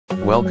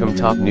Welcome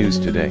top news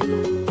today.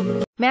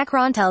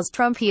 Macron tells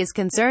Trump he is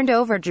concerned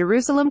over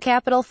Jerusalem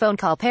capital phone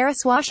call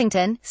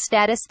Paris-Washington,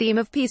 status theme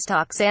of peace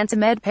talks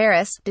Antimed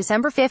Paris.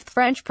 December 5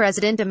 French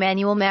President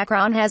Emmanuel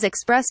Macron has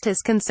expressed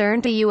his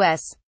concern to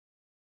U.S.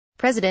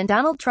 President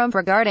Donald Trump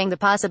regarding the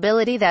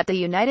possibility that the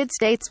United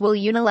States will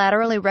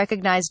unilaterally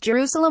recognize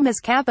Jerusalem as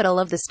capital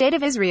of the State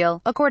of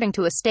Israel, according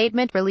to a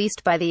statement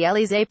released by the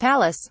Élysée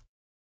Palace.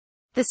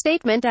 The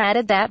statement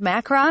added that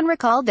Macron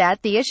recalled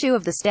that the issue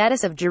of the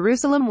status of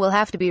Jerusalem will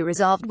have to be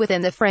resolved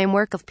within the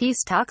framework of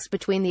peace talks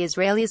between the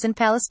Israelis and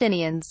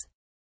Palestinians.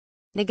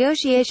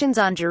 Negotiations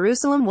on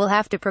Jerusalem will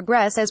have to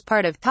progress as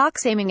part of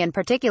talks aiming in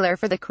particular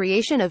for the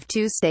creation of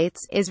two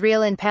states,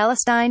 Israel and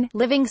Palestine,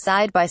 living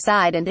side by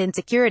side and in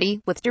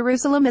security, with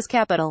Jerusalem as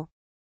capital.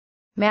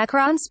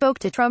 Macron spoke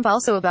to Trump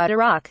also about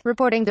Iraq,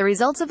 reporting the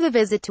results of the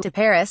visit to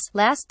Paris,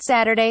 last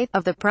Saturday,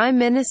 of the Prime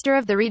Minister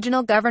of the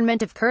Regional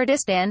Government of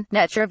Kurdistan,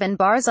 Nechervan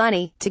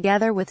Barzani,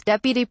 together with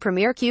Deputy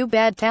Premier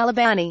Qubad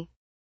Talabani.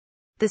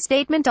 The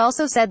statement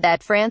also said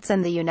that France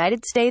and the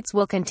United States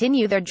will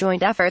continue their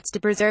joint efforts to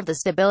preserve the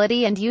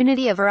stability and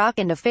unity of Iraq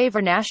and to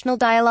favor national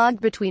dialogue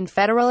between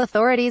federal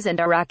authorities and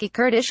Iraqi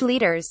Kurdish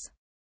leaders.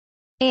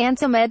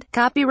 Antimed,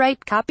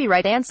 copyright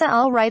ANSA,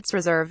 all rights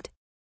reserved.